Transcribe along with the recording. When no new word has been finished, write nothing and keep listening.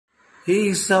He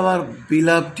is our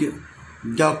beloved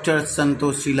Dr.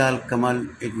 Santoshi Lal Kamal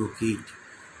advocate,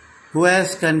 who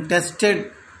has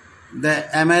contested the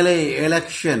MLA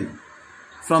election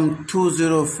from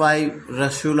 205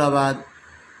 Rasulabad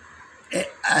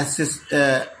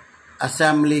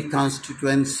Assembly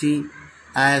constituency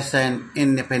as an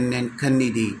independent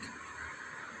candidate.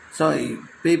 So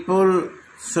people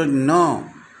should know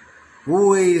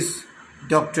who is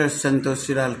Dr.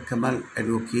 Santoshi Lal Kamal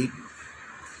advocate,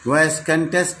 who has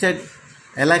contested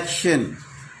election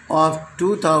of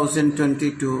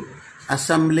 2022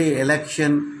 Assembly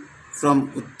election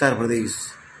from Uttar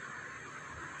Pradesh.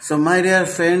 So my dear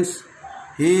friends,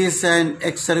 he is an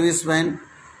ex-serviceman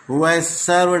who has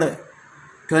served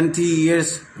 20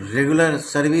 years regular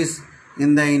service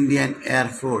in the Indian Air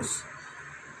Force.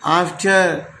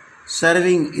 After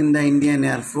serving in the Indian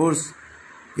Air Force,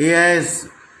 he has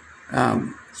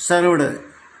served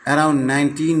around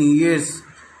 19 years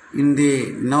in the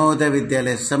Navodaya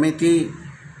Vidyalaya Samiti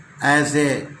as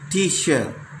a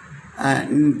teacher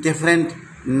in different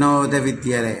Navodaya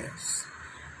Vidyalayas,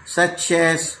 such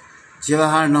as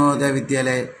Jawahar Navodaya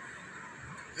Vidyalaya,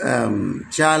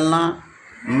 Jalna,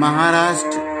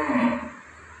 Maharashtra,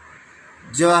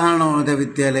 Jawahar Navodaya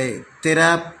Vidyalaya,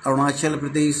 Tirap, Arunachal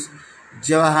Pradesh,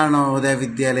 Jawahar Navodaya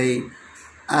Vidyalaya,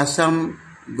 Assam,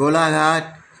 Golaghat,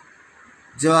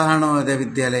 Jawahar Navodaya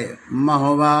Vidyalaya,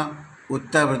 Mahoba,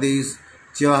 Uttar Pradesh,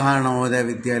 Jawahar Navodaya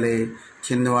Vidyalaya,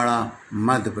 Chhindwara,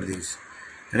 Madhya Pradesh.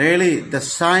 Really, the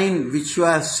sign which you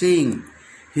are seeing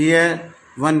here,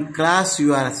 one cross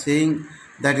you are seeing,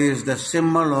 that is the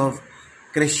symbol of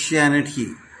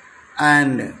Christianity.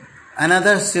 And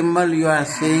another symbol you are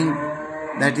seeing,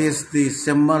 that is the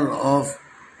symbol of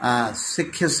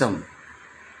Sikhism.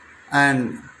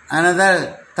 And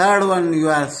another third one you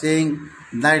are seeing,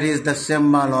 that is the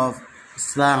symbol of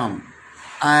Islam.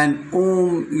 And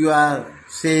you are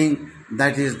seeing,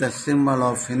 that is the symbol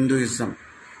of Hinduism.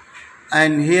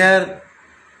 And here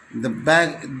the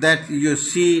back that you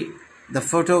see the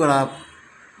photograph,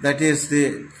 that is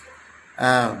the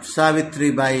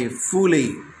Savitri Bai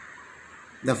Phule,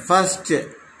 the first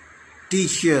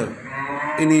teacher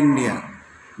in India.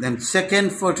 Then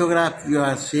second photograph you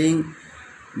are seeing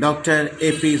Dr.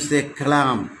 APJ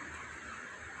Kalam,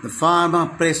 the former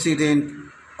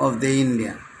president of the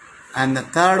India. And the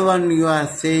third one you are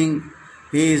seeing,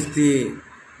 he is the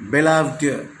beloved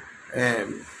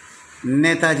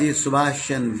Netaji Subhash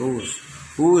Chandra Bose,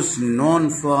 who is known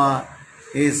for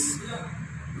his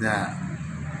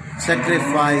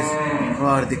sacrifice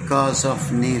for the cause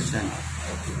of nation.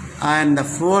 And the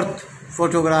fourth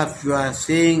photograph you are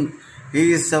seeing,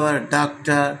 he is our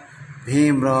Dr.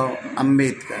 Bhimrao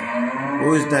Ambedkar,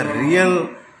 who is the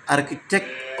real architect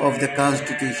of the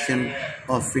Constitution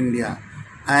of India.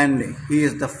 And he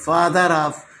is the father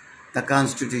of the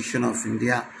Constitution of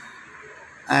India.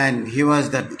 And he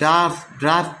was the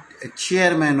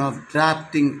chairman of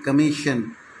drafting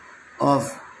commission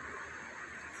of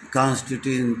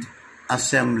Constituent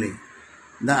Assembly.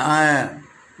 That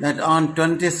on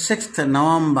 26th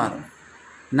November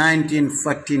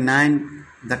 1949,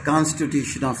 the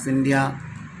Constitution of India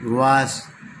was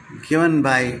given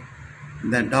by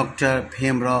the Dr.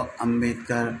 Bhimrao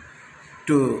Ambedkar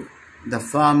to the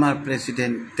former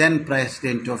president, then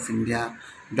President of India,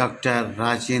 Dr.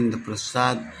 Rajendra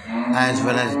Prasad, as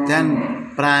well as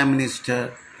then Prime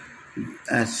Minister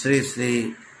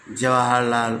Sri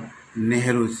Jawaharlal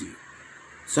Nehru ji.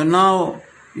 So now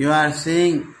you are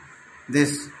seeing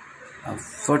this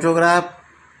photograph,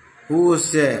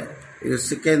 whose you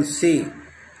can see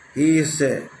he is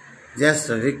just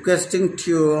requesting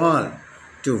to you all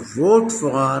to vote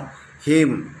for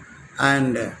him,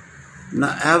 and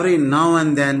every now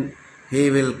and then he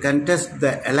will contest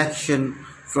the election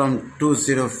from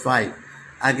 205.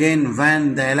 Again,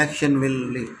 when the election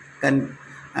will be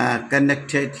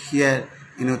conducted here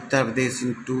in Uttar Pradesh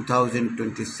in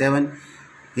 2027,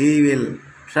 he will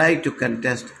try to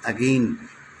contest again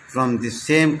from the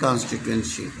same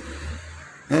constituency.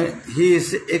 He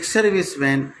is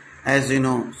ex-serviceman, as you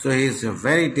know, so he is a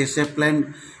very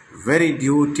disciplined, very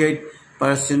devoted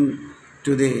person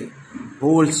to the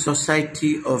whole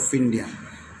society of India.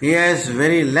 He has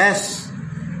very less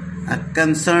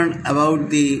concern about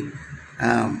the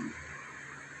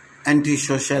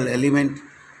anti-social element,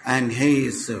 and he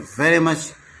is very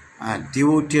much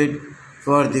devoted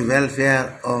for the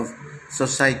welfare of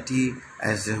society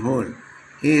as a whole.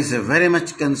 He is very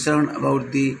much concerned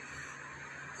about the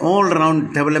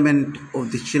all-round development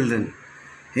of the children.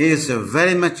 He is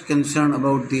very much concerned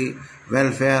about the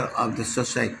welfare of the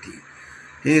society.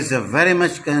 He is very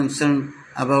much concerned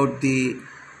about the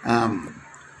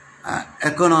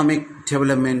economic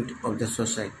development of the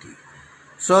society.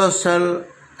 Social,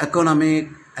 economic,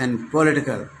 and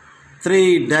political,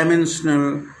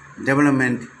 three-dimensional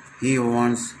development. He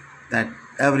wants that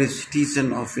every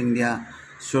citizen of India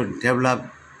should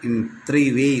develop in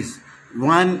three ways.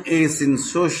 One is in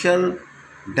social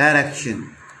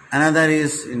direction, another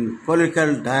is in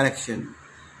political direction,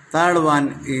 third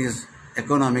one is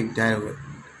economic diversion,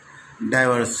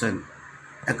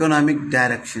 economic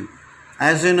direction.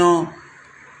 As you know,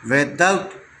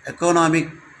 without economic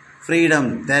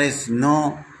freedom, there is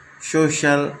no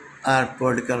social or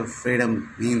political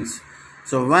freedom means.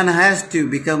 So one has to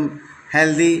become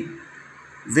healthy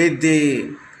with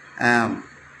the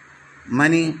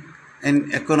money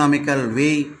in economical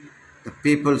way. The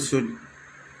people should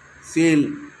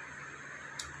feel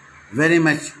very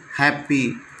much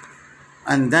happy.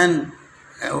 And then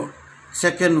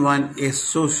second one is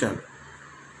social.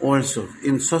 Also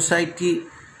in society,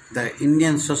 the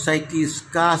Indian society is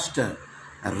caste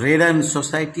ridden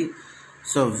society,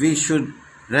 so we should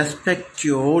respect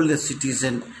you all the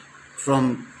citizens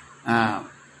from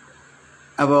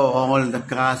above all the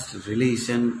caste,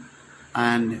 religion,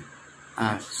 and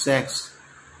sex,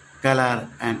 color,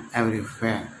 and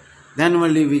everywhere. Then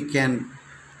only we can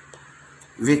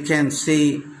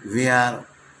say we are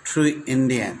true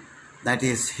Indian. That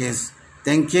is his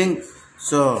thinking.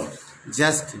 So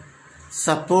just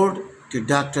support to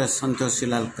Dr. Santoshi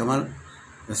Lal Kamal,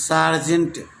 the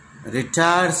sergeant,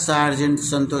 retired Sergeant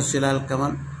Santoshi Lal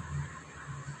Kamal,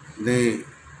 the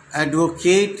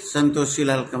advocate Santoshi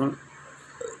Lal Kamal.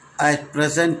 At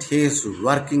present, he is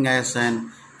working as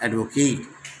an advocate.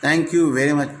 Thank you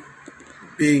very much for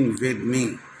being with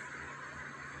me.